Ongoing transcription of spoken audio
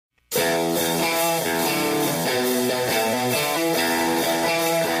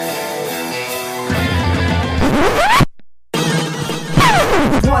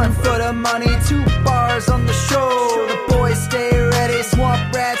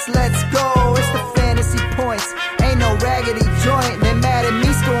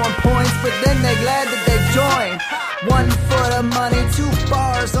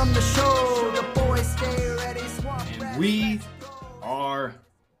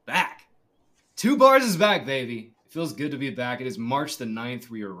Two Bars is back, baby. It feels good to be back. It is March the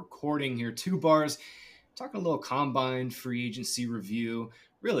 9th. We are recording here. Two Bars, talking a little combine free agency review.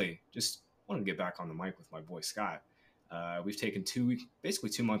 Really, just want to get back on the mic with my boy Scott. We've taken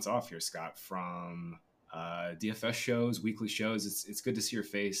basically 2 months off here, Scott, from DFS shows, weekly shows. It's good to see your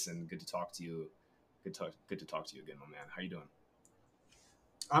face and good to talk to you. Good to talk to you again, my man. How you doing?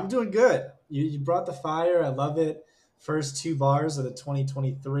 I'm doing good. You brought the fire. I love it. First two bars of the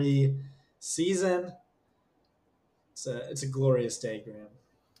 2023 season. It's a glorious day, Graham.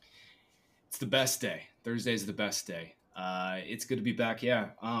 It's the best day. Thursday's the best day. It's good to be back. Yeah.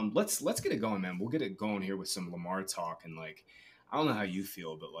 Let's get it going, man. We'll get it going here with some Lamar talk and I don't know how you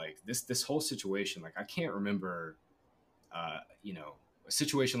feel, but this whole situation, I can't remember. A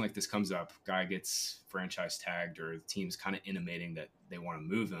situation like this comes up, guy gets franchise tagged, or the team's kind of intimating that they want to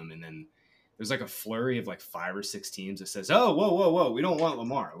move him, and then there's a flurry of 5 or 6 teams that says, "Oh, whoa, we don't want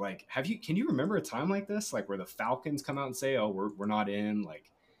Lamar." Can you remember a time like this, where the Falcons come out and say, "Oh, we're not in"?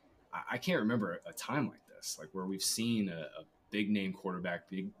 I can't remember a time like this, where we've seen a big name quarterback,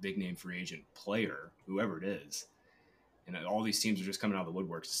 big name free agent player, whoever it is, and all these teams are just coming out of the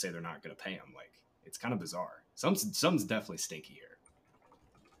woodworks to say they're not going to pay him. It's kind of bizarre. Something's definitely stinky here.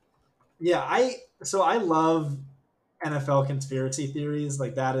 Yeah, I love NFL conspiracy theories.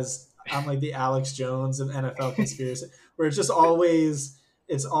 I'm like the Alex Jones of NFL conspiracy, where it's always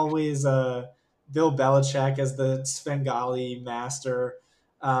Bill Belichick as the Svengali master.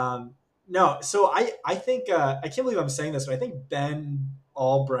 No, so I think I can't believe I'm saying this, but I think Ben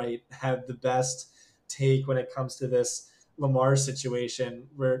Albright had the best take when it comes to this Lamar situation,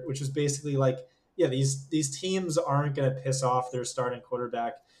 which was basically yeah, these teams aren't going to piss off their starting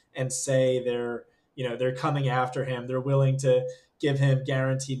quarterback and say they're coming after him. They're willing to give him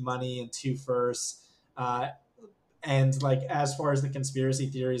guaranteed money and 2 firsts. And as far as the conspiracy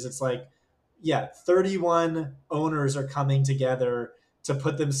theories, it's yeah, 31 owners are coming together to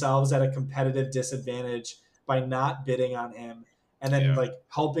put themselves at a competitive disadvantage by not bidding on him, and then Yeah.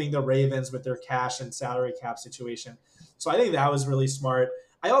 helping the Ravens with their cash and salary cap situation. So I think that was really smart.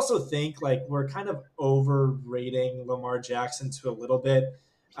 I also think we're kind of overrating Lamar Jackson to a little bit.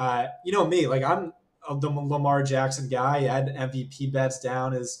 You know me, I'm the Lamar Jackson guy. I had MVP bets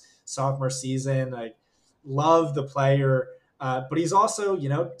down his sophomore season. I love the player, but he's also,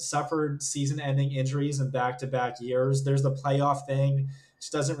 suffered season-ending injuries in back-to-back years. There's the playoff thing,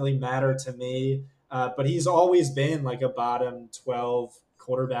 which doesn't really matter to me. But he's always been a bottom 12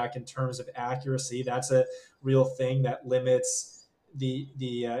 quarterback in terms of accuracy. That's a real thing that limits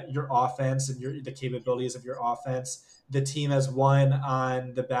your offense and the capabilities of your offense. The team has won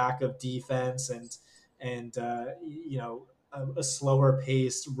on the back of defense and a slower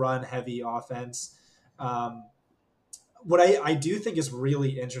paced, run heavy offense. What I do think is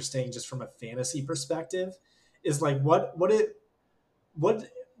really interesting, just from a fantasy perspective, is what are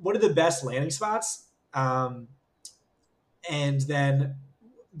the best landing spots, and then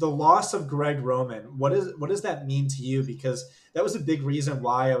the loss of Greg Roman. What does that mean to you? Because that was a big reason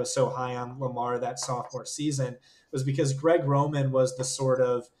why I was so high on Lamar that sophomore season, was because Greg Roman was the sort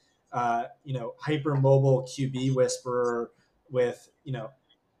of hypermobile QB whisperer with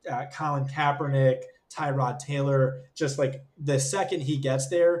Colin Kaepernick, Tyrod Taylor. Just the second he gets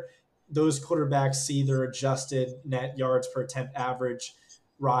there, those quarterbacks see their adjusted net yards per attempt average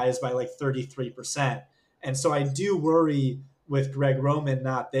rise by 33%. And so I do worry, with Greg Roman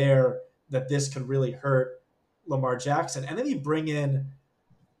not there, that this could really hurt Lamar Jackson. And then you bring in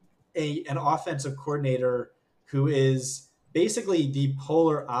an offensive coordinator who is basically the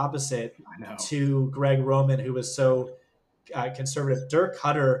polar opposite to Greg Roman, who was so conservative. Dirk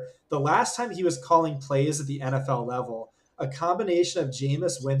Cutter, the last time he was calling plays at the NFL level, a combination of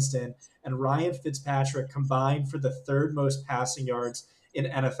Jameis Winston and Ryan Fitzpatrick combined for the 3rd most passing yards in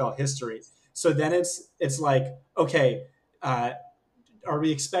NFL history. So then it's okay, are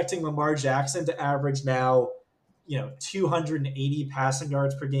we expecting Lamar Jackson to average now, 280 passing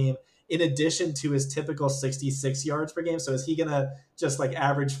yards per game in addition to his typical 66 yards per game? So is he going to just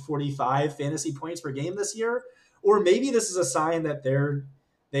average 45 fantasy points per game this year? Or maybe this is a sign that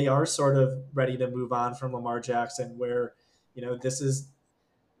they are sort of ready to move on from Lamar Jackson, where, this is,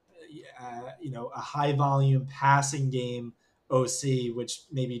 a high volume passing game OC, which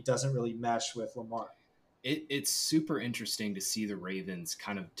maybe doesn't really mesh with Lamar. It's super interesting to see the Ravens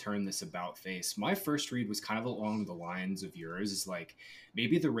kind of turn this about face. My first read was kind of along the lines of yours, is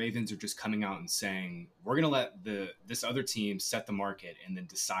maybe the Ravens are just coming out and saying, we're going to let this other team set the market and then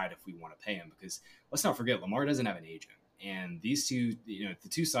decide if we want to pay him. Because let's not forget, Lamar doesn't have an agent. And these two, the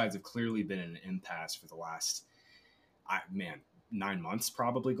two sides have clearly been in an impasse for the last, 9 months,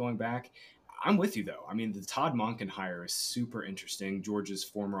 probably going back. I'm with you though. I mean, the Todd Monken hire is super interesting. Georgia's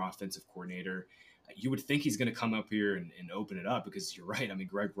former offensive coordinator. You would think he's going to come up here and open it up because you're right. I mean,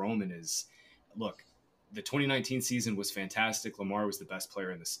 Greg Roman is, look, the 2019 season was fantastic. Lamar was the best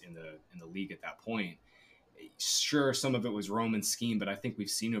player in the league at that point. Sure, some of it was Roman's scheme, but I think we've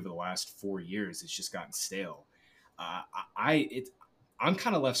seen over the last 4 years it's just gotten stale. Uh, I'm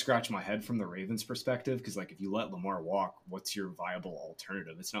kind of left scratching my head from the Ravens' perspective because, like, if you let Lamar walk, what's your viable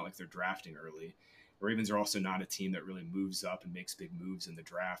alternative? It's not like they're drafting early. The Ravens are also not a team that really moves up and makes big moves in the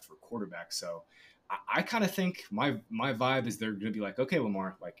draft for quarterbacks. So I kind of think my vibe is they're going to be like, okay,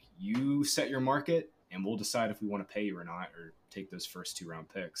 Lamar, like you set your market, and we'll decide if we want to pay you or not, or take those first 2-round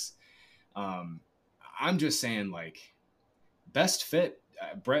picks. I'm just saying, like, best fit.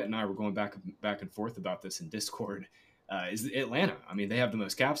 Brett and I were going back and forth about this in Discord. Is Atlanta. I mean, they have the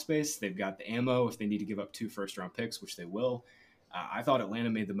most cap space. They've got the ammo if they need to give up 2 first-round picks, which they will. I thought Atlanta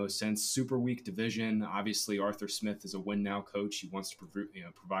made the most sense. Super weak division. Obviously, Arthur Smith is a win-now coach. He wants to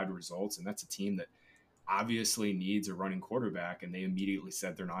provide results, and that's a team that obviously needs a running quarterback, and they immediately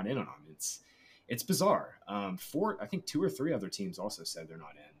said they're not in on him. It's bizarre. I think 2 or 3 other teams also said they're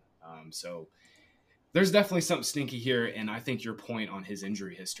not in. So there's definitely something stinky here, and I think your point on his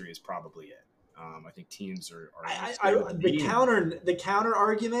injury history is probably it. I think teams are the counter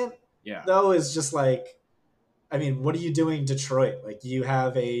argument, yeah, though, is just like, I mean, what are you doing, Detroit? Like, you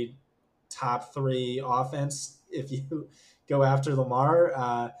have a top 3 offense if you go after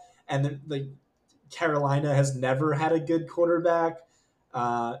Lamar, and the Carolina has never had a good quarterback,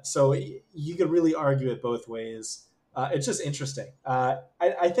 so you could really argue it both ways. It's just interesting.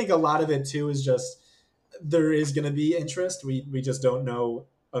 I think a lot of it too is just there is going to be interest. We just don't know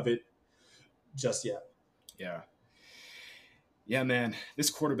of it just yet. Yeah, man, this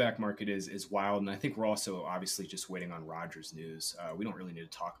quarterback market is wild, and I think we're also obviously just waiting on Rodgers news. We don't really need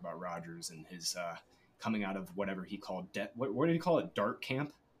to talk about Rodgers and his coming out of whatever he called what did he call it? Dark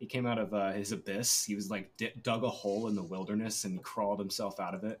camp. He came out of his abyss. He was like dug a hole in the wilderness and he crawled himself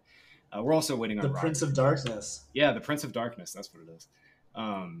out of it. We're also waiting on the Prince of Darkness. Yeah, the Prince of Darkness. That's what it is.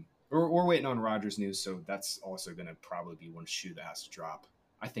 We're waiting on Rodgers news, so that's also going to probably be one shoe that has to drop.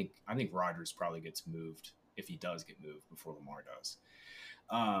 I think Rodgers probably gets moved if he does get moved before Lamar does.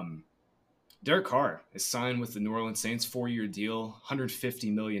 Derek Carr is signed with the New Orleans Saints, 4-year deal,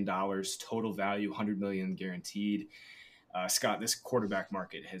 $150 million total value, $100 million guaranteed. Scott, this quarterback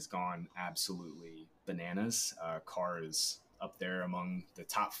market has gone absolutely bananas. Carr is up there among the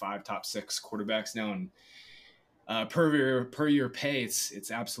top 5, top 6 quarterbacks now, and per year pay, it's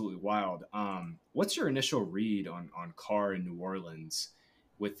absolutely wild. What's your initial read on Carr in New Orleans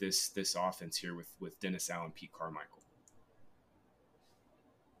with this offense here with Dennis Allen, Pete Carmichael?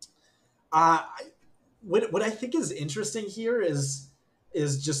 What I think is interesting here is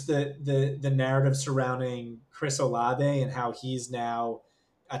just the narrative surrounding Chris Olave and how he's now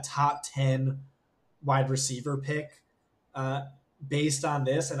a top 10 wide receiver pick based on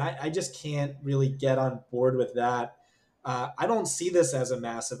this. And I just can't really get on board with that. I don't see this as a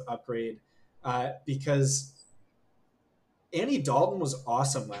massive upgrade because Andy Dalton was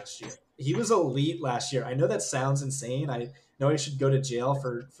awesome last year. He was elite last year. I know that sounds insane. I know I should go to jail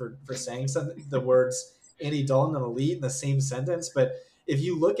for saying the words Andy Dalton and elite in the same sentence. But if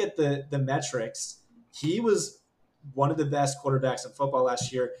you look at the metrics, he was one of the best quarterbacks in football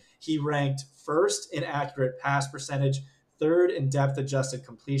last year. He ranked 1st in accurate pass percentage, 3rd in depth adjusted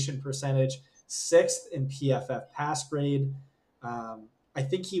completion percentage, 6th in PFF pass grade. I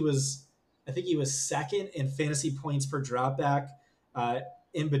think he was 2nd in fantasy points per dropback,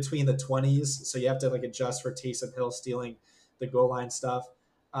 in between the 20s. So you have to like adjust for Taysom Hill stealing the goal line stuff.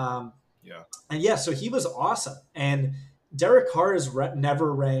 So he was awesome. And Derek Carr is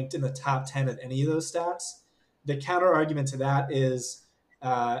never ranked in the top 10 of any of those stats. The counter argument to that is,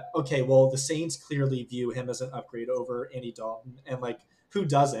 okay, well, the Saints clearly view him as an upgrade over Andy Dalton. And like, who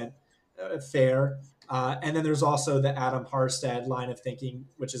doesn't? Fair. And then there's also the Adam Harstad line of thinking,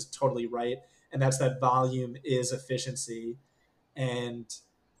 which is totally right. And that's that volume is efficiency. And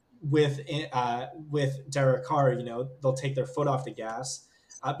with Derek Carr, they'll take their foot off the gas.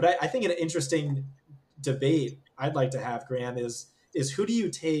 But I think an interesting debate I'd like to have, Graham, is who do you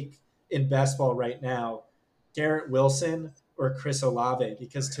take in best ball right now, Garrett Wilson or Chris Olave?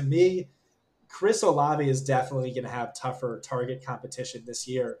 Because to me, Chris Olave is definitely going to have tougher target competition this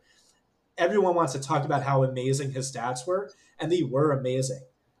year. Everyone wants to talk about how amazing his stats were, and they were amazing.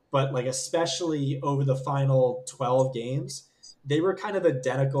 But like, especially over the final 12 games, they were kind of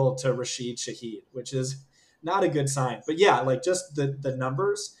identical to Rashid Shaheed, which is not a good sign. But yeah, like just the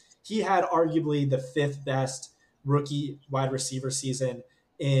numbers, he had arguably the 5th best rookie wide receiver season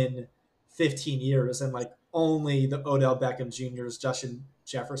in 15 years, and like only the Odell Beckham Jr.'s, Justin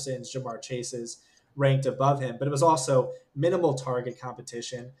Jefferson's, Jamar Chase's ranked above him. But it was also minimal target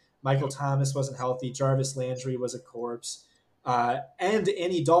competition. Michael Yep. Thomas wasn't healthy. Jarvis Landry was a corpse. And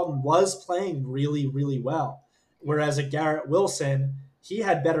Andy Dalton was playing really, really well. Whereas a Garrett Wilson, he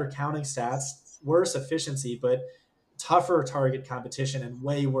had better counting stats, worse efficiency, but tougher target competition and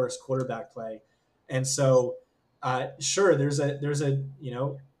way worse quarterback play. And so, sure, there's a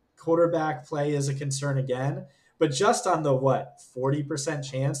quarterback play is a concern again, but just on the 40%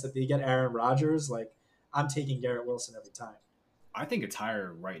 chance that they get Aaron Rodgers, like I'm taking Garrett Wilson every time. I think it's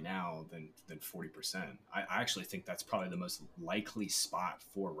higher right now than 40%. I actually think that's probably the most likely spot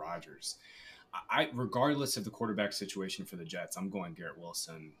for Rodgers. Regardless of the quarterback situation for the Jets, I'm going Garrett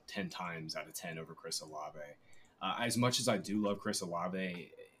Wilson 10 times out of 10 over Chris Olave. As much as I do love Chris Olave,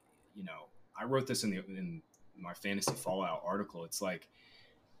 I wrote this in my fantasy fallout article. It's like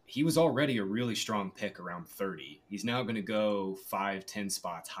he was already a really strong pick around 30. He's now going to go 5-10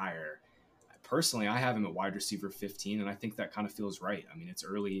 spots higher. Personally, I have him at wide receiver 15, and I think that kind of feels right. I mean, it's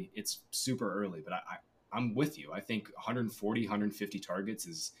early, it's super early, but I'm with you. I think 140, 150 targets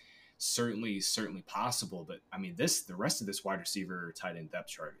is certainly possible. But I mean, the rest of this wide receiver tight end depth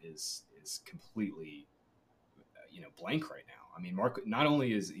chart is completely blank right now. I mean, not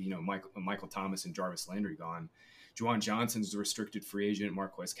only is Michael Thomas and Jarvis Landry gone, Juwan Johnson's a restricted free agent,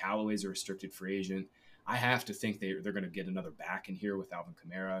 Marquez Callaway's a restricted free agent. I have to think they're going to get another back in here with Alvin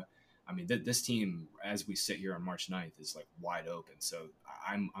Kamara. I mean, this team, as we sit here on March 9th, is like wide open. So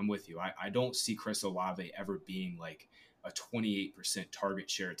I'm with you. I don't see Chris Olave ever being like a 28% target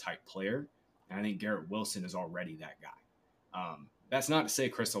share type player. And I think Garrett Wilson is already that guy. That's not to say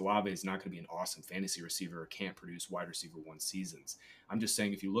Chris Olave is not going to be an awesome fantasy receiver or can't produce wide receiver one seasons. I'm just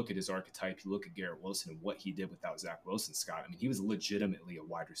saying if you look at his archetype, you look at Garrett Wilson and what he did without Zach Wilson, Scott, I mean, he was legitimately a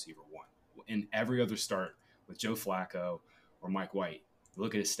wide receiver one. In every other start with Joe Flacco or Mike White,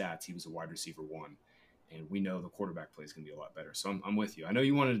 look at his stats, he was a wide receiver one. And we know the quarterback play is going to be a lot better. So I'm with you. I know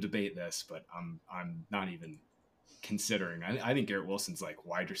you wanted to debate this, but I'm not even considering. I think Garrett Wilson's like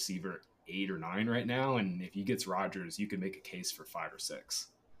wide receiver 8 or 9 right now, and if he gets Rodgers, you could make a case for 5 or 6.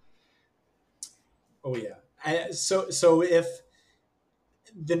 Oh yeah. So if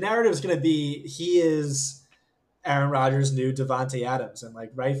the narrative is going to be he is Aaron Rodgers' new Devontae Adams, and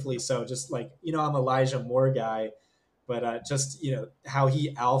like rightfully so, just like I'm Elijah Moore guy, but just how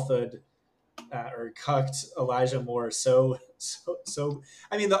he alphaed or cucked Elijah Moore so.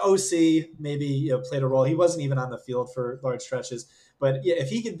 I mean, the OC maybe played a role. He wasn't even on the field for large stretches. But yeah, if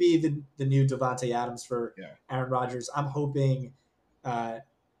he could be the new Devontae Adams for Aaron Rodgers, I'm hoping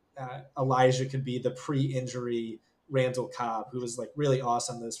Elijah could be the pre-injury Randall Cobb, who was like really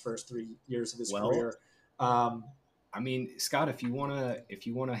awesome those first 3 years of his career. I mean, Scott, if you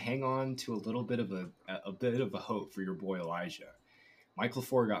wanna hang on to a little bit of a hope for your boy Elijah, Mike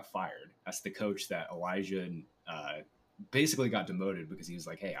LaFleur got fired. That's the coach that Elijah basically got demoted because he was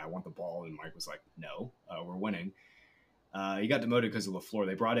like, "Hey, I want the ball," and Mike was like, "No, we're winning." He got demoted because of LaFleur.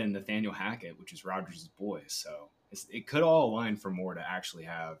 They brought in Nathaniel Hackett, which is Rodgers' boy. So it could all align for Moore to actually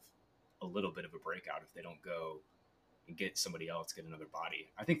have a little bit of a breakout if they don't go and get somebody else, get another body.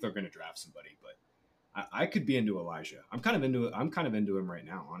 I think they're going to draft somebody, but I could be into Elijah. I'm kind of into him right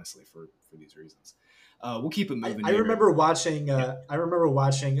now, honestly, for these reasons. We'll keep it moving. I remember watching. I remember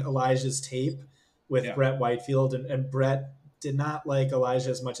watching Elijah's tape with Brett Whitefield, and Brett did not like Elijah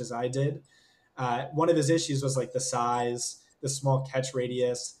as much as I did. One of his issues was like the size, the small catch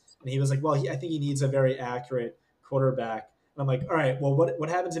radius, and he was like, "Well, I think he needs a very accurate quarterback." And I'm like, "All right, well, what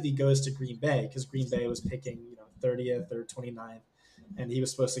happens if he goes to Green Bay? Because Green Bay was picking 30th or 29th, and he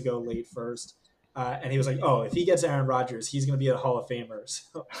was supposed to go late first." And he was like, "Oh, if he gets Aaron Rodgers, he's going to be a Hall of Famer."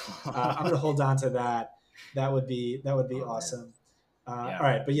 So I'm going to hold on to that. That would be awesome. All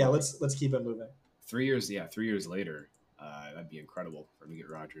right, but yeah, let's keep it moving. 3 years, 3 years later, that'd be incredible for him to get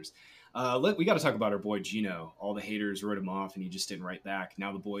Rodgers. We got to talk about our boy Geno. All the haters wrote him off, and he just didn't write back.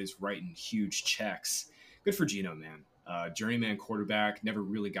 Now the boy's writing huge checks. Good for Geno, man. Journeyman quarterback, never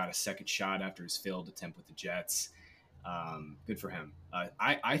really got a second shot after his failed attempt with the Jets. Good for him.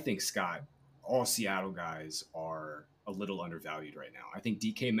 I think, Scott, all Seattle guys are a little undervalued right now. I think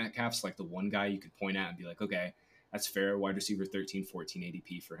DK Metcalf's like the one guy you could point at and be like, okay, that's fair. Wide receiver 13, 14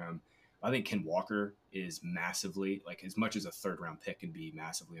 ADP for him. I think Ken Walker is massively, like as much as a third round pick can be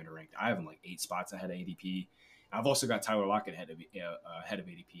massively underranked. I have him like 8 spots ahead of ADP. I've also got Tyler Lockett ahead of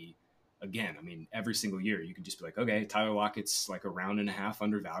ADP. Again, I mean, every single year you can just be like, okay, Tyler Lockett's like a round and a half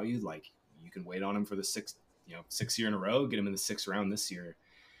undervalued. Like you can wait on him for the 6th year in a row, get him in the 6th round this year.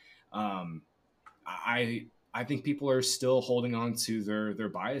 I think people are still holding on to their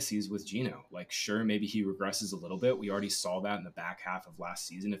biases with Geno. Like, sure, maybe he regresses a little bit. We already saw that in the back half of last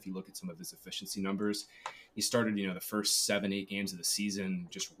season. If you look at some of his efficiency numbers, he started, the first 7, 8 games of the season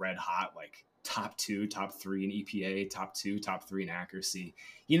just red hot, like top 2, top 3 in EPA, top 2, top 3 in accuracy.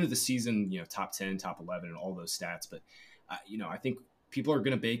 He ended the season, top 10, top 11, and all those stats. But, I think people are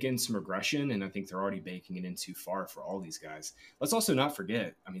going to bake in some regression, and I think they're already baking it in too far for all these guys. Let's also not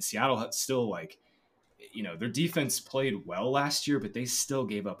forget, I mean, Seattle still like their defense played well last year, but they still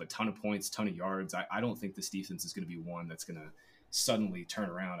gave up a ton of points, ton of yards. I don't think this defense is going to be one that's going to suddenly turn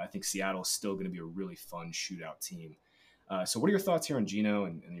around. I think Seattle is still going to be a really fun shootout team. So what are your thoughts here on Geno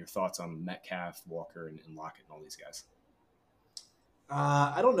and your thoughts on Metcalf, Walker, and Lockett and all these guys?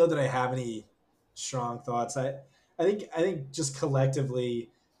 I don't know that I have any strong thoughts. I think just collectively,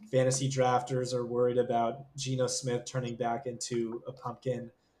 fantasy drafters are worried about Geno Smith turning back into a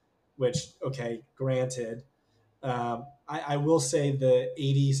pumpkin. Which, okay, granted, I will say the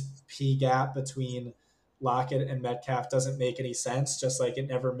 80p gap between Lockett and Metcalf doesn't make any sense, just like it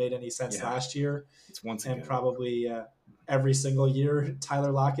never made any sense Yeah, last year. it's once And again. probably every single year,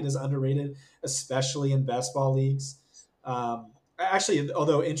 Tyler Lockett is underrated, especially in best ball leagues. Actually,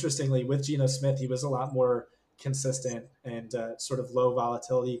 although interestingly, with Geno Smith, he was a lot more consistent and sort of low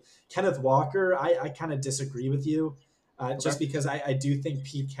volatility. Kenneth Walker, I kind of disagree with you, Okay. just because I do think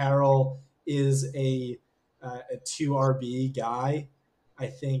Pete Carroll is a 2 RB guy. I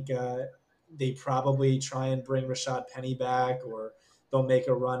think they probably try and bring Rashad Penny back, or they'll make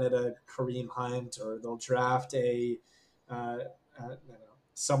a run at a Kareem Hunt, or they'll draft I don't know,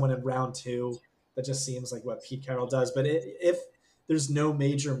 someone in round 2. That just seems like what Pete Carroll does. But if there's no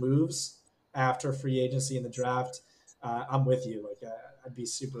major moves after free agency in the draft, I'm with you. Like I'd be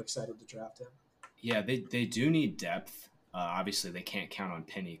super excited to draft him. Yeah, they do need depth. Obviously, they can't count on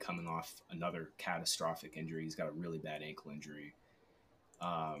Penny coming off another catastrophic injury. He's got a really bad ankle injury.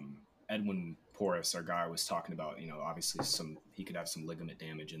 Edwin Porras, our guy, was talking about, obviously he could have some ligament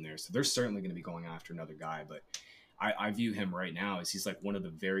damage in there. So they're certainly going to be going after another guy. But I view him right now as he's like one of the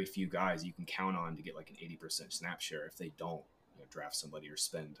very few guys you can count on to get like an 80% snap share if they don't draft somebody or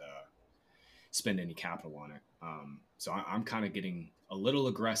spend any capital on it. So I'm kind of getting a little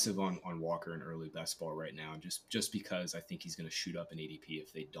aggressive on Walker in early best ball right now, just because I think he's going to shoot up an ADP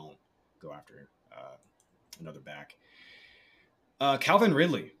if they don't go after another back. Calvin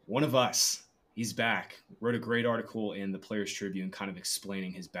Ridley, one of us, he's back. Wrote a great article in the Players Tribune kind of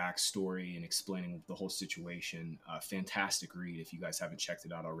explaining his backstory and explaining the whole situation. Fantastic read. If you guys haven't checked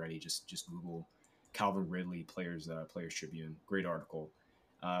it out already, just Google Calvin Ridley, Players Tribune. Great article.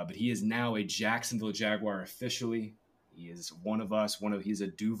 But he is now a Jacksonville Jaguar officially. He is one of us. He's a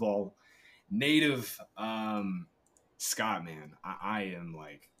Duval native. Scott, man, I am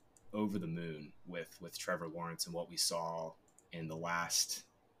like over the moon with Trevor Lawrence and what we saw in the last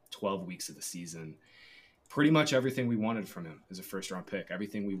 12 weeks of the season. Pretty much everything we wanted from him as a first-round pick.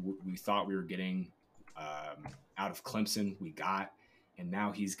 Everything we thought we were getting out of Clemson, we got. And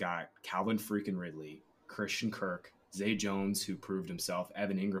now he's got Calvin freaking Ridley, Christian Kirk, Zay Jones, who proved himself.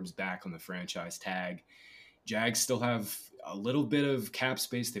 Evan Ingram's back on the franchise tag. Jags still have a little bit of cap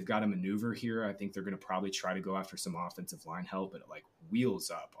space. They've got to maneuver here. I think they're going to probably try to go after some offensive line help, but it like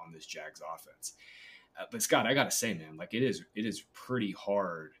wheels up on this Jags offense. But Scott, I got to say, man, like it is pretty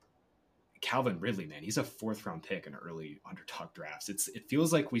hard. Calvin Ridley, man, he's a 4th-round pick in early underdog drafts. It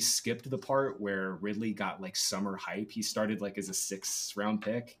feels like we skipped the part where Ridley got like summer hype. He started like as a 6th-round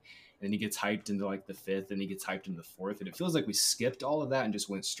pick, and then he gets hyped into like the 5th, and he gets hyped into the 4th. And it feels like we skipped all of that and just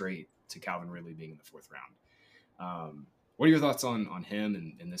went straight to Calvin Ridley being in the 4th round. What are your thoughts on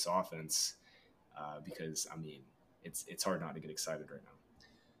him and this offense? Because I mean, it's hard not to get excited right now.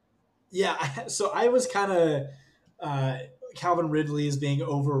 Yeah, so I was kind of Calvin Ridley is being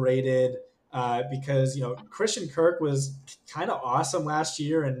overrated because Christian Kirk was kind of awesome last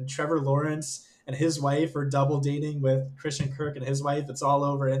year, and Trevor Lawrence and his wife are double dating with Christian Kirk and his wife. It's all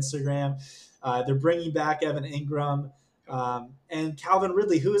over Instagram. They're bringing back Evan Ingram and Calvin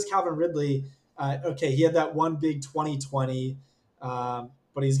Ridley. Who is Calvin Ridley? Okay, he had that one big 2020, but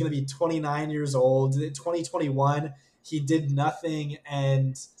he's going to be 29 years old. 2021, he did nothing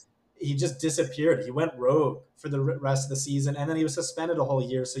and he just disappeared. He went rogue for the rest of the season, and then he was suspended a whole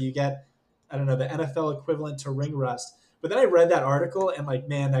year. So you get, I don't know, the NFL equivalent to ring rust. But then I read that article and like,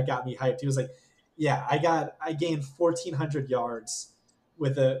 man, that got me hyped. He was like, yeah, I gained 1,400 yards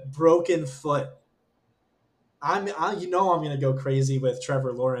with a broken foot. I'm going to go crazy with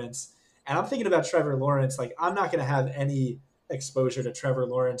Trevor Lawrence. And I'm thinking about Trevor Lawrence. Like, I'm not going to have any exposure to Trevor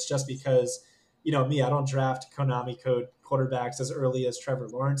Lawrence just because, me, I don't draft Konami code quarterbacks as early as Trevor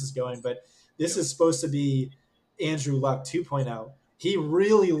Lawrence is going. But this is supposed to be Andrew Luck 2.0. He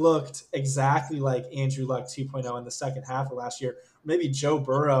really looked exactly like Andrew Luck 2.0 in the second half of last year. Maybe Joe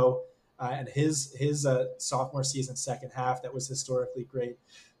Burrow and his sophomore season second half that was historically great.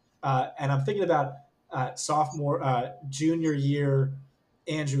 And I'm thinking about junior year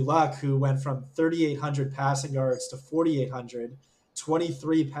Andrew Luck, who went from 3,800 passing yards to 4,800,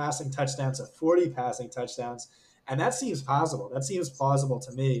 23 passing touchdowns to 40 passing touchdowns, and that seems possible. That seems plausible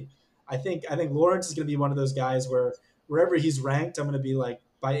to me. I think Lawrence is going to be one of those guys where wherever he's ranked, I'm going to be like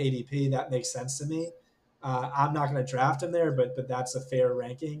by ADP. That makes sense to me. I'm not going to draft him there, but that's a fair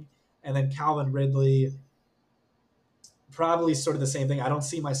ranking. And then Calvin Ridley, probably sort of the same thing. I don't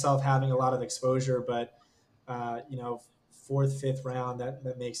see myself having a lot of exposure, but fourth, fifth round,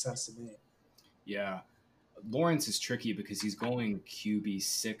 that makes sense to me. Yeah. Lawrence is tricky because he's going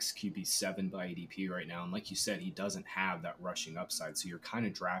QB6, QB7 by ADP right now. And like you said, he doesn't have that rushing upside. So you're kind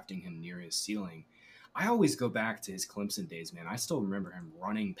of drafting him near his ceiling. I always go back to his Clemson days, man. I still remember him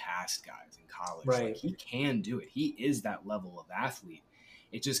running past guys in college. Right. Like, he can do it. He is that level of athlete.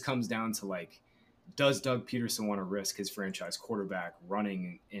 It just comes down to, like, does Doug Peterson want to risk his franchise quarterback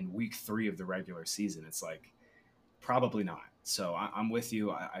running in week 3 of the regular season? It's like, probably not. So I'm with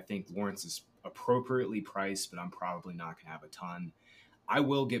you. I think Lawrence is appropriately priced, but I'm probably not going to have a ton. I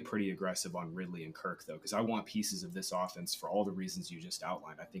will get pretty aggressive on Ridley and Kirk, though, because I want pieces of this offense for all the reasons you just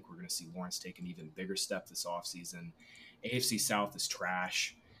outlined. I think we're going to see Lawrence take an even bigger step this offseason. AFC South is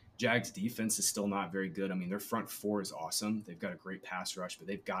trash. Jags defense is still not very good. I mean, their front four is awesome. They've got a great pass rush, but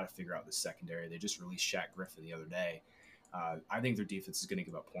they've got to figure out the secondary. They just released Shaq Griffin the other day. I think their defense is going to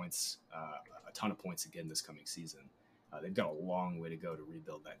give up points, a ton of points again this coming season. They've got a long way to go to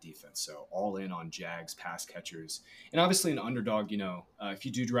rebuild that defense. So all in on Jags pass catchers. And obviously an underdog, if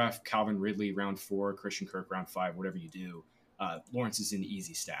you do draft Calvin Ridley round 4, Christian Kirk round 5, whatever you do, Lawrence is an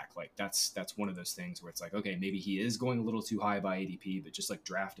easy stack. Like that's one of those things where it's like, okay, maybe he is going a little too high by ADP, but just like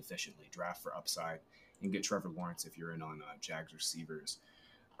draft efficiently, draft for upside, and get Trevor Lawrence if you're in on Jags receivers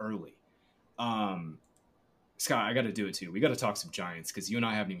early. Scott, I got to do it too. We got to talk some Giants because you and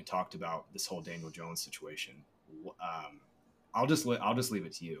I haven't even talked about this whole Daniel Jones situation. I'll just leave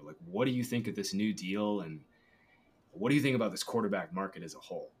it to you. Like, what do you think of this new deal, and what do you think about this quarterback market as a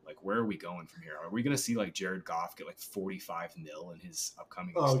whole? Like, where are we going from here? Are we going to see like Jared Goff get like 45 mil in his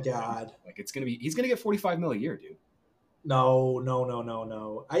upcoming? Oh extension? God! Like he's going to get 45 mil a year, dude. No.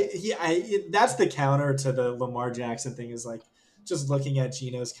 That's the counter to the Lamar Jackson thing. Is like just looking at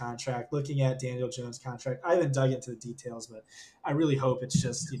Geno's contract, looking at Daniel Jones' contract. I haven't dug into the details, but I really hope it's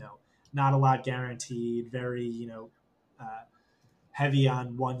just not a lot guaranteed, very heavy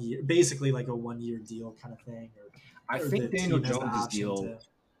on 1 year, basically like a 1 year deal kind of thing. I think Daniel Jones' deal.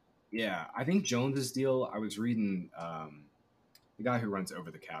 Yeah, I think Jones's deal. I was reading the guy who runs Over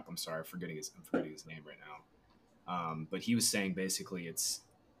the Cap. I'm sorry, I'm forgetting his name right now. But he was saying basically it's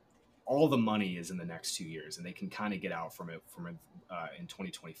all the money is in the next 2 years, and they can kind of get out from it in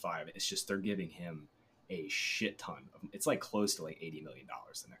 2025. It's just they're giving him a shit ton of, it's like close to like $80 million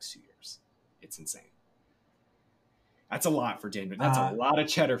the next 2 years. It's insane. That's a lot for Daniel. That's a lot of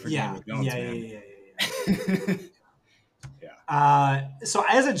cheddar for Daniel Jones, man. Yeah. So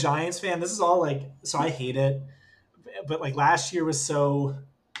as a Giants fan, this is all like, so I hate it, but like last year was so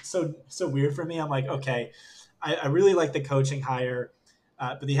weird for me. I'm like, okay, I really like the coaching hire,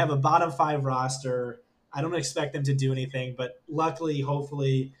 but they have a bottom 5 roster. I don't expect them to do anything, but luckily,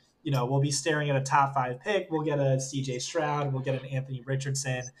 hopefully, we'll be staring at a top 5 pick. We'll get a CJ Stroud. We'll get an Anthony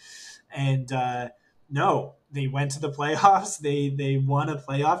Richardson. And no, they went to the playoffs. They won a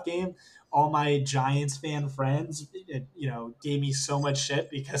playoff game. All my Giants fan friends, gave me so much shit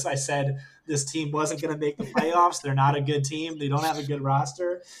because I said this team wasn't going to make the playoffs. They're not a good team. They don't have a good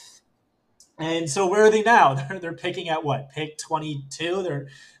roster. And so where are they now? They're picking at what? Pick 22. They're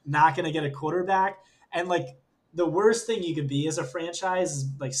not going to get a quarterback. And like the worst thing you can be as a franchise is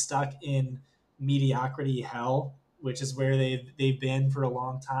like stuck in mediocrity hell, which is where they've been for a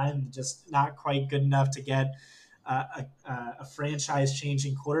long time. Just not quite good enough to get a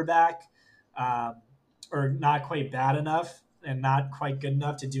franchise-changing quarterback, or not quite bad enough and not quite good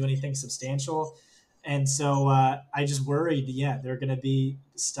enough to do anything substantial. And so I just worried, they're going to be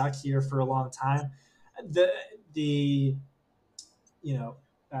stuck here for a long time. The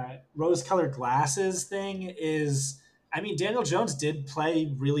rose-colored glasses thing is, I mean, Daniel Jones did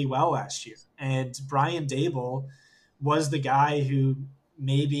play really well last year, and Brian Daboll was the guy who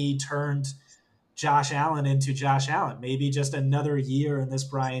maybe turned Josh Allen into Josh Allen. Maybe just another year in this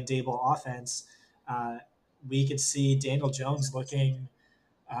Brian Daboll offense, we could see Daniel Jones looking,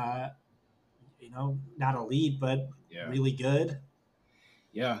 not elite, but really good.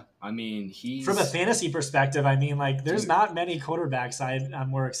 Yeah, I mean, From a he's fantasy perspective, I mean, like, there's dude. not many quarterbacks I'm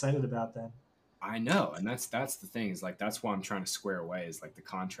more excited about than. I know, and that's the thing is like that's why I'm trying to square away is like the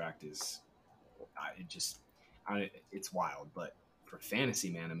contract is, it just, it's wild. But for fantasy,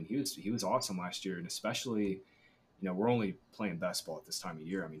 man, I mean, he was awesome last year, and especially, we're only playing best ball at this time of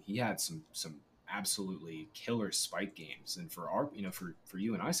year. I mean, he had some absolutely killer spike games, and for our, for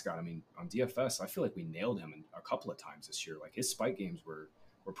you and I, Scott, I mean, on DFS, I feel like we nailed him a couple of times this year. Like his spike games were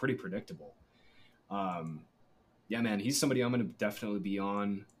pretty predictable. Um, yeah, man, he's somebody I'm going to definitely be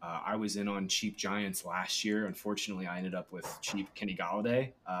on. I was in on cheap Giants last year. Unfortunately, I ended up with cheap Kenny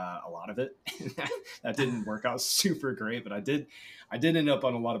Galladay. A lot of it that didn't work out super great, but I did end up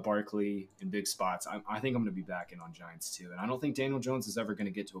on a lot of Barkley in big spots. I think I'm going to be back in on Giants too, and I don't think Daniel Jones is ever going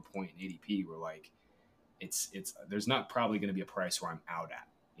to get to a point in ADP where like it's there's not probably going to be a price where I'm out at.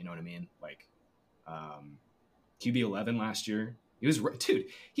 You know what I mean? Like QB 11 last year. Dude.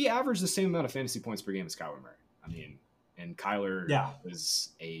 He averaged the same amount of fantasy points per game as Kyler Murray. I mean, and Kyler Yeah. was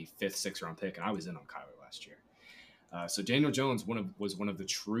a fifth, sixth round pick, and I was in on Kyler last year. So Daniel Jones was one of the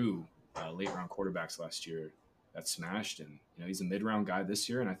true late round quarterbacks last year that smashed, and he's a mid round guy this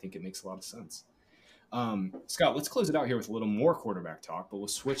year, and I think it makes a lot of sense. Scott, let's close it out here with a little more quarterback talk, but we'll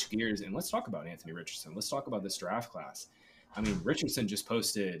switch gears and let's talk about Anthony Richardson. Let's talk about this draft class. I mean, Richardson just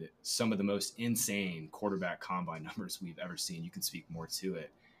posted some of the most insane quarterback combine numbers we've ever seen. You can speak more to it.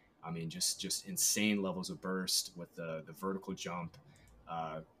 I mean, just insane levels of burst with the vertical jump,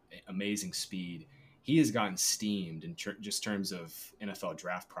 amazing speed. He has gotten steamed in just terms of NFL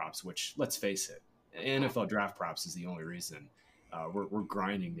draft props, which, let's face it, NFL draft props is the only reason we're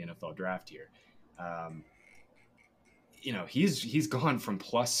grinding the NFL draft here. Um, he's gone from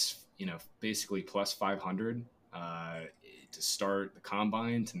plus, basically plus 500 to start the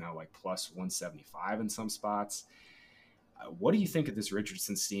combine to now like plus 175 in some spots. What do you think of this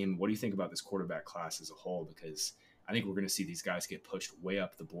Richardson team? What do you think about this quarterback class as a whole? Because I think we're going to see these guys get pushed way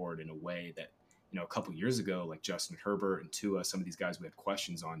up the board in a way that, a couple years ago, like Justin Herbert and Tua, some of these guys we had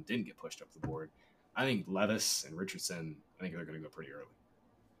questions on didn't get pushed up the board. I think Levis and Richardson, I think they're going to go pretty early.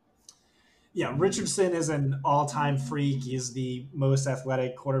 Yeah, Richardson is an all-time freak. He's the most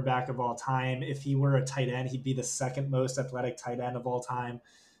athletic quarterback of all time. If he were a tight end, he'd be the second most athletic tight end of all time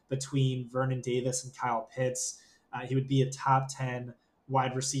between Vernon Davis and Kyle Pitts. He would be a top 10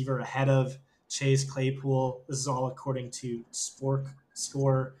 wide receiver ahead of Chase Claypool. This is all according to Spork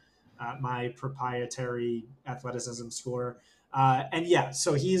Score, my proprietary athleticism score. And yeah,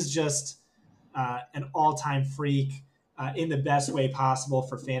 so he's just an all-time freak in the best way possible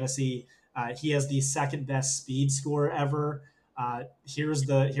for fantasy. He has the second best speed score ever. Here's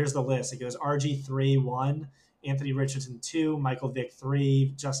the list. It goes RG3 1, Anthony Richardson 2, Michael Vick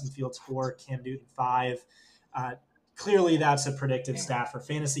 3, Justin Fields 4, Cam Newton 5. Clearly, that's a predictive stat for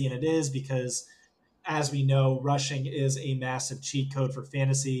fantasy, and it is because, as we know, rushing is a massive cheat code for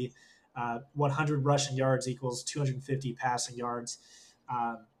fantasy. 100 rushing yards equals 250 passing yards,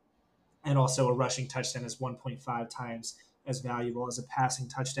 and also a rushing touchdown is 1.5 times as valuable as a passing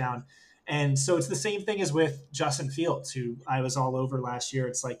touchdown. And so it's the same thing as with Justin Fields, who I was all over last year.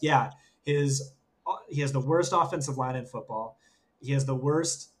 It's like, yeah, he has the worst offensive line in football. He has the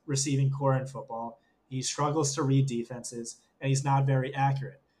worst receiving core in football. He struggles to read defenses, and he's not very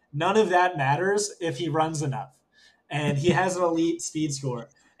accurate. None of that matters if he runs enough. And he has an elite speed score.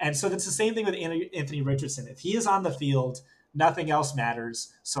 And so that's the same thing with Anthony Richardson. If he is on the field, nothing else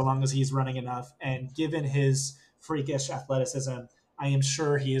matters so long as he's running enough. And given his freakish athleticism, I am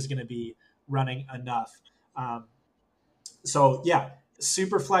sure he is going to be running enough. So, yeah,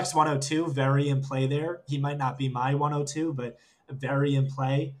 super flex 102, very in play there. He might not be my 102, but very in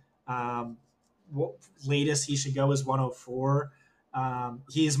play. Latest he should go is 104.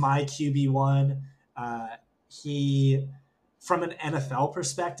 He's my QB1. He, from an NFL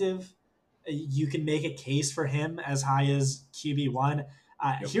perspective, you can make a case for him as high as QB1.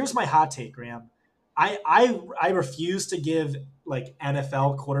 Here's my hot take, Graham. I refuse to give like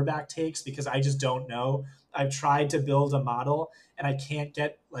NFL quarterback takes because I just don't know. I've tried to build a model and I can't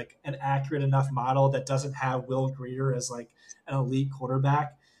get like an accurate enough model that doesn't have Will Greer as like an elite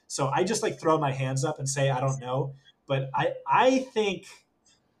quarterback. So I just like throw my hands up and say I don't know. But I think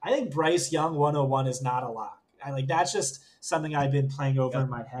Bryce Young 101 is not a lock. That's just something I've been playing over in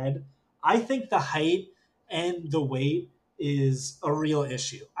my head. I think the height and the weight is a real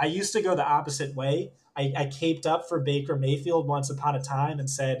issue. I used to go the opposite way. I caped up for Baker Mayfield once upon a time and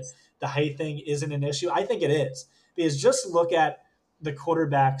said the height thing isn't an issue. I think it is, because just look at the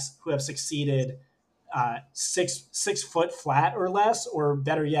quarterbacks who have succeeded 6 foot flat or less, or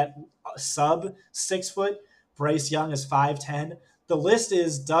better yet, sub 6 foot. Bryce Young is 5'10". the list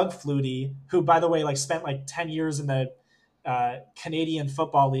is Doug Flutie, who, by the way, like spent like 10 years in the Canadian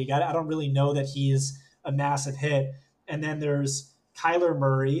Football League. I don't really know that he's a massive hit. And then there's Kyler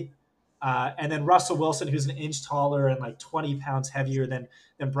Murray, and then Russell Wilson, who's an inch taller and like 20 pounds heavier than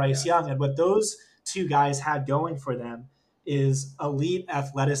Bryce Young. And what those two guys had going for them is elite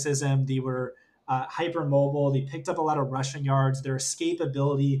athleticism. They were hypermobile. They picked up a lot of rushing yards. Their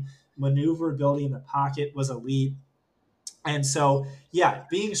escapability, maneuverability in the pocket was elite. And so, yeah,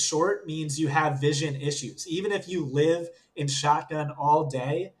 being short means you have vision issues. Even if you live in shotgun all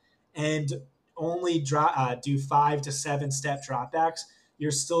day and only do 5 to 7 step dropbacks,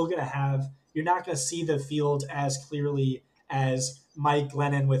 you're not going to see the field as clearly as Mike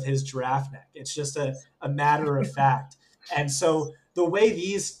Glennon with his giraffe neck. It's just a matter of fact. And so the way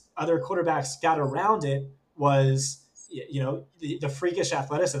these other quarterbacks got around it was, the freakish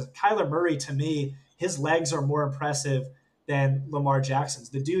athleticism. Kyler Murray, to me, his legs are more impressive than Lamar Jackson's.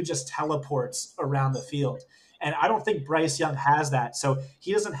 The dude just teleports around the field. And I don't think Bryce Young has that. So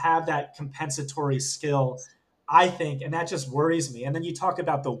he doesn't have that compensatory skill, I think, and that just worries me. And then you talk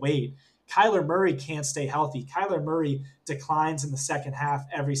about the weight. Kyler Murray can't stay healthy. Kyler Murray declines in the second half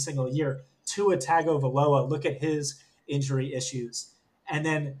every single year. Tua Tagovailoa, look at his injury issues. And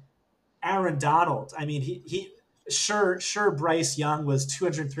then Aaron Donald. I mean, he sure Bryce Young was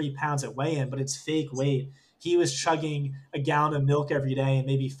 203 pounds at weigh-in, but it's fake weight. He was chugging a gallon of milk every day and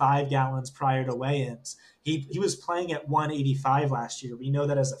maybe 5 gallons prior to weigh-ins. He was playing at 185 last year. We know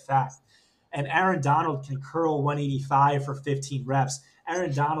that as a fact. And Aaron Donald can curl 185 for 15 reps.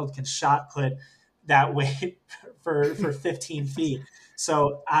 Aaron Donald can shot put that weight for 15 feet.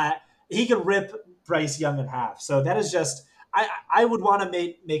 So he can rip Bryce Young in half. So that is just I would want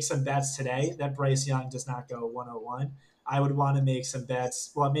to make some bets today that Bryce Young does not go 101. I would want to make some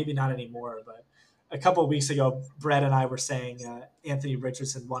bets. Well, maybe not anymore, but a couple of weeks ago, Brett and I were saying Anthony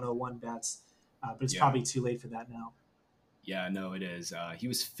Richardson 101 bets, but it's probably too late for that now. Yeah, no, it is. He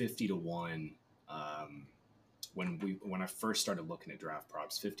was 50-1 when I first started looking at draft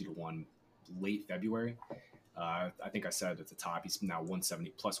props. 50-1 late February. I think I said at the top he's now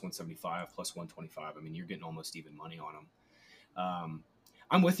 170 plus 175 plus 125. I mean, you're getting almost even money on him.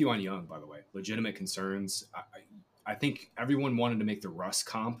 I'm with you on Young, by the way. Legitimate concerns. I think everyone wanted to make the Russ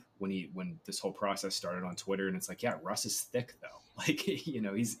comp when this whole process started on Twitter, and it's like, yeah, Russ is thick though. Like,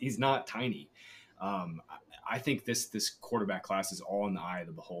 he's not tiny. I think this quarterback class is all in the eye of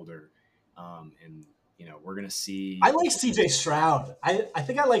the beholder, and we're gonna see. I like C.J. Stroud. I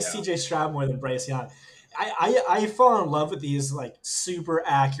think I like C.J. Stroud more than Bryce Young. I fall in love with these like super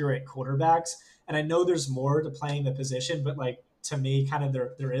accurate quarterbacks, and I know there's more to playing the position, but like to me, kind of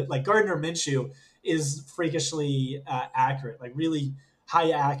they're like Gardner Minshew is freakishly accurate, like really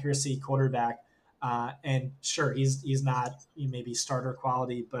high accuracy quarterback. And sure, he's not maybe starter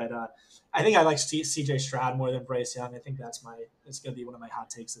quality, but I think I like C.J. Stroud more than Bryce Young. I think it's going to be one of my hot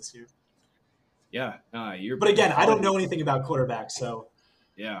takes this year. Yeah, but again, I don't know anything about quarterbacks, so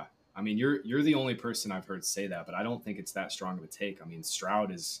yeah. I mean, you're the only person I've heard say that, but I don't think it's that strong of a take. I mean,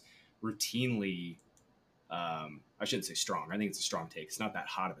 Stroud is routinely, I shouldn't say strong. I think it's a strong take. It's not that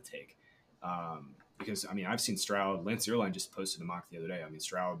hot of a take. Because, I mean, I've seen Stroud. Lance Zierlein just posted a mock the other day. I mean,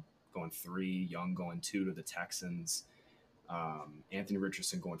 Stroud going 3, Young going 2 to the Texans, Anthony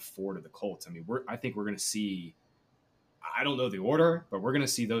Richardson going 4 to the Colts. I mean, I think we're going to see, I don't know the order, but we're going to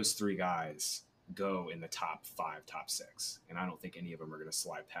see those 3 guys go in the top 5, top 6. And I don't think any of them are going to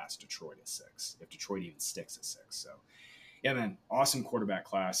slide past Detroit at 6, if Detroit even sticks at 6. So, yeah, man, awesome quarterback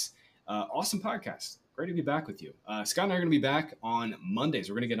class. Awesome podcast. Great to be back with you. Scott and I are going to be back on Mondays.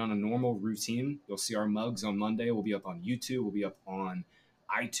 We're going to get on a normal routine. You'll see our mugs on Monday. We'll be up on YouTube. We'll be up on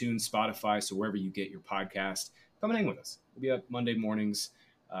iTunes, Spotify, so wherever you get your podcast. Come and hang with us. We'll be up Monday mornings,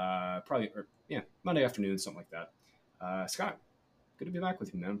 Monday afternoon, something like that. Scott, good to be back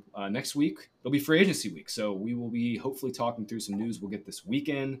with you, man. Next week, it'll be free agency week, so we will be hopefully talking through some news we'll get this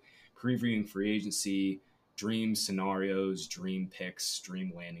weekend, previewing free agency, dream scenarios, dream picks,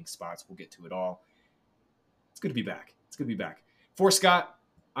 dream landing spots. We'll get to it all. It's good to be back. For Scott,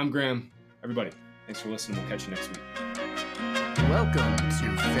 I'm Graham. Everybody, thanks for listening. We'll catch you next week. Welcome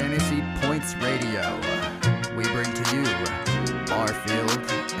to Fantasy Points Radio. We bring to you Barfield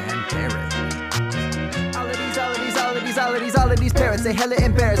and Parrott. All of these parrots, they hella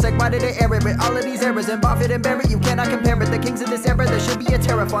embarrassed. Like, why did they air it with all of these errors? And Barfield and Barrett, you cannot compare it. The kings of this era, there should be a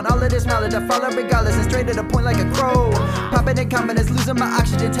tariff on all of this knowledge. I follow regardless and straight to the point like a crow. Popping and confidence, losing my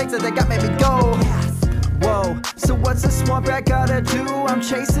oxygen takes it, they got made me go. Whoa, so what's a swamp rat gotta do? I'm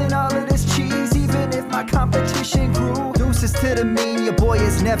chasing all of this cheese, even if my competition grew. Loose closest to the mean, your boy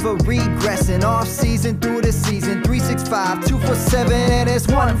is never regressing. Off season through the season, 365, 247, and it's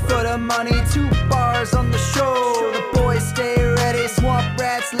one for the money, 2 bars on the show. The boys stay ready, swamp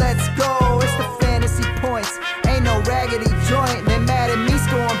rats, let's go. It's the fantasy points, ain't no raggedy joint. They mad at me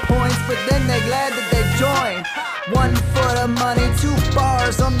scoring points, but then they glad that they joined. 1 for the money, 2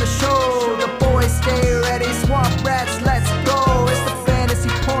 bars on the show. The boys stay ready, swamp rats, let's go. It's the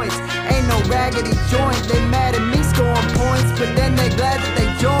fantasy points, ain't no raggedy joint. They mad at me scoring points, but then they